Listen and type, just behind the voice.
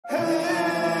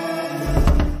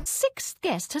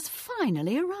next guest has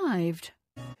finally arrived.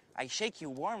 I shake you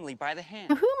warmly by the hand.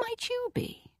 Now, who might you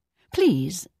be?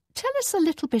 Please, tell us a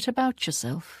little bit about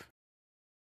yourself.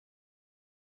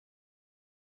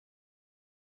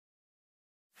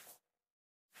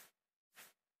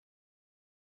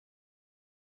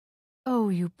 Oh,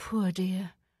 you poor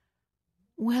dear.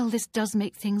 Well, this does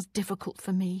make things difficult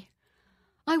for me.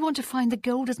 I want to find the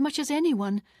gold as much as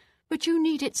anyone, but you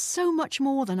need it so much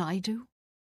more than I do.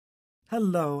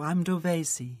 Hello, I'm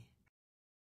Dovesi.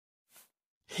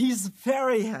 He's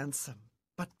very handsome,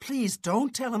 but please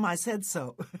don't tell him I said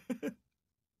so.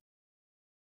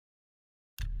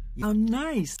 How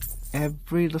nice.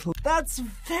 Every little... That's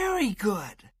very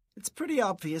good. It's pretty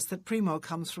obvious that Primo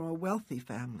comes from a wealthy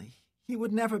family. He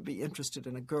would never be interested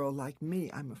in a girl like me,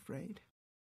 I'm afraid.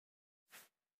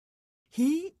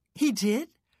 He did?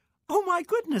 Oh, my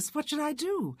goodness, what should I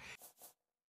do?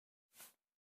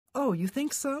 Oh, you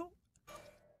think so?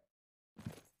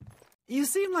 You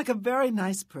seem like a very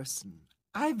nice person.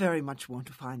 I very much want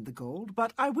to find the gold,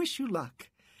 but I wish you luck.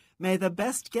 May the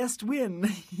best guest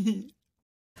win.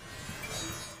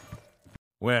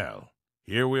 Well,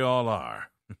 here we all are.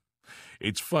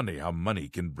 It's funny how money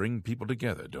can bring people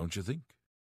together, don't you think?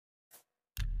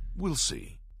 We'll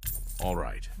see. All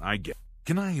right, I get...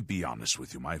 Can I be honest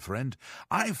with you, my friend?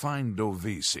 I find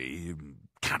Dovesi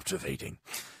captivating.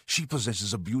 She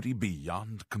possesses a beauty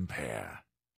beyond compare.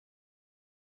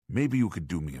 Maybe you could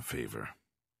do me a favor.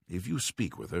 If you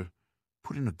speak with her,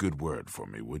 put in a good word for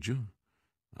me, would you?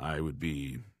 I would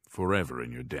be forever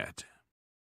in your debt.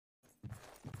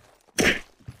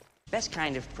 Best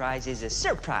kind of prize is a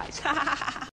surprise.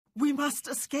 We must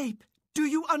escape. Do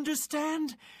you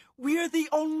understand? We're the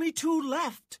only two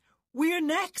left. We're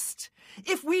next.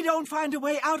 If we don't find a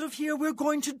way out of here, we're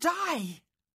going to die.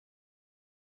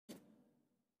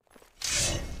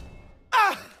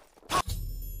 Ah!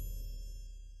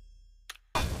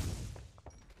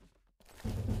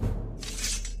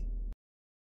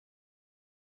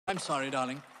 I'm sorry,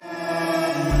 darling.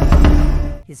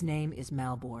 His name is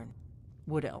Malborn.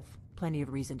 Wood Elf. Plenty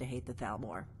of reason to hate the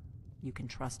Thalmor. You can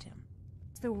trust him.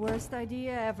 It's the worst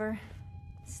idea ever.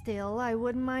 Still, I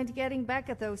wouldn't mind getting back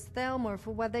at those Thalmor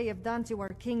for what they have done to our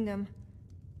kingdom.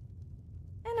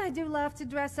 And I do love to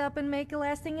dress up and make a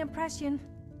lasting impression.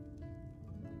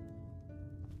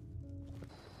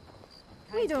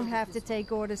 We don't have to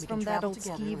take orders from that old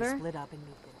skeever.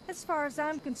 As far as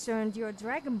I'm concerned, you're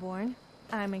Dragonborn.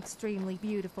 I'm extremely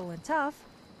beautiful and tough.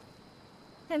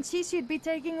 And she should be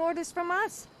taking orders from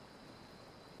us.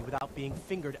 Without being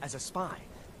fingered as a spy,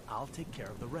 I'll take care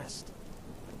of the rest.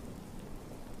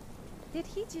 Did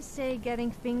he just say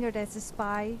getting fingered as a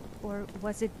spy, or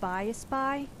was it by a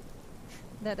spy?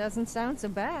 That doesn't sound so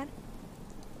bad.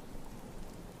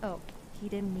 Oh, he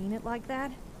didn't mean it like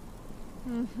that?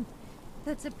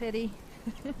 That's a pity.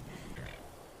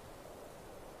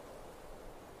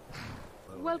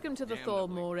 Welcome to the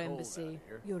Thalmor Embassy.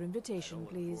 Your invitation,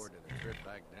 please.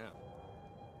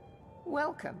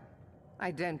 Welcome. I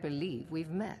don't believe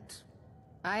we've met.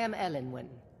 I am Elenwen,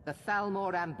 the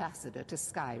Thalmor ambassador to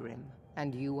Skyrim.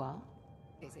 And you are?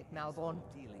 Is it Malborn?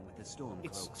 Dealing with the storm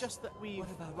cloaks. It's just that we've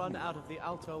run out of the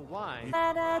alto wine.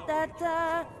 Da da da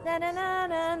da da da da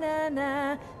da da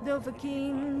da.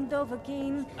 Dovahkiin,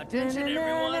 Dovahkiin. Attention,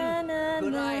 everyone.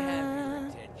 Could I have your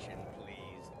attention,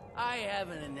 please? I have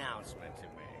an announcement to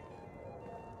make.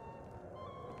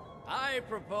 I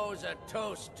propose a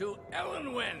toast to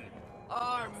Elenwen,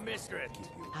 our mistress.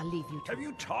 I'll leave you to... Have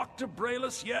you talked to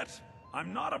Braylus yet?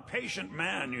 I'm not a patient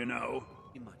man, you know.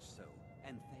 Much so,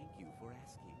 and thank you for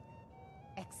asking.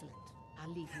 Excellent. I'll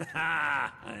leave you to...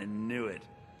 Ha! I knew it.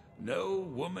 No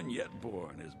woman yet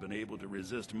born has been able to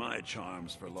resist my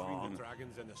charms for long.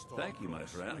 Thank you, my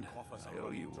friend. I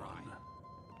owe you one.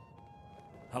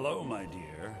 Hello, my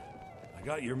dear. I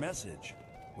got your message.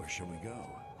 Where shall we go?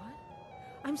 What?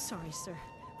 I'm sorry, sir,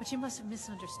 but you must have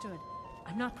misunderstood.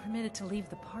 I'm not permitted to leave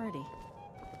the party.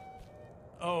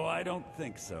 Oh, I don't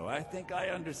think so. I think I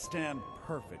understand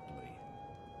perfectly.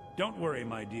 Don't worry,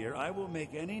 my dear. I will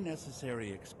make any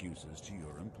necessary excuses to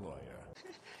your employer.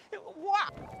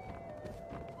 What?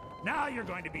 Now you're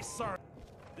going to be sorry.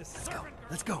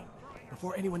 Let's go.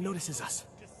 Before anyone notices us.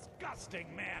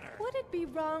 Disgusting manner. Would it be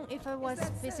wrong if I was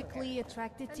physically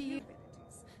attracted to you?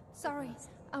 Sorry,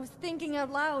 I was thinking out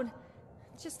loud.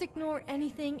 Just ignore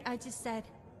anything I just said.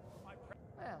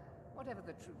 Well, whatever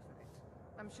the truth of it,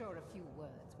 I'm sure a few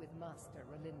words with Master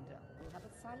Relinda will have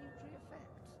a salutary effect.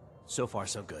 So far,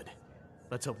 so good.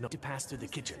 Let's hope not to pass through the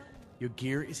kitchen. Your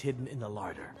gear is hidden in the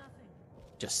larder.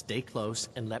 Just stay close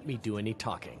and let me do any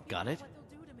talking. Got it?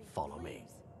 Follow me.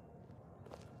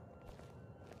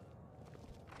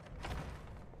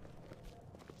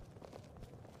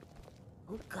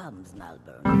 Who comes,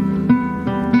 Malburn?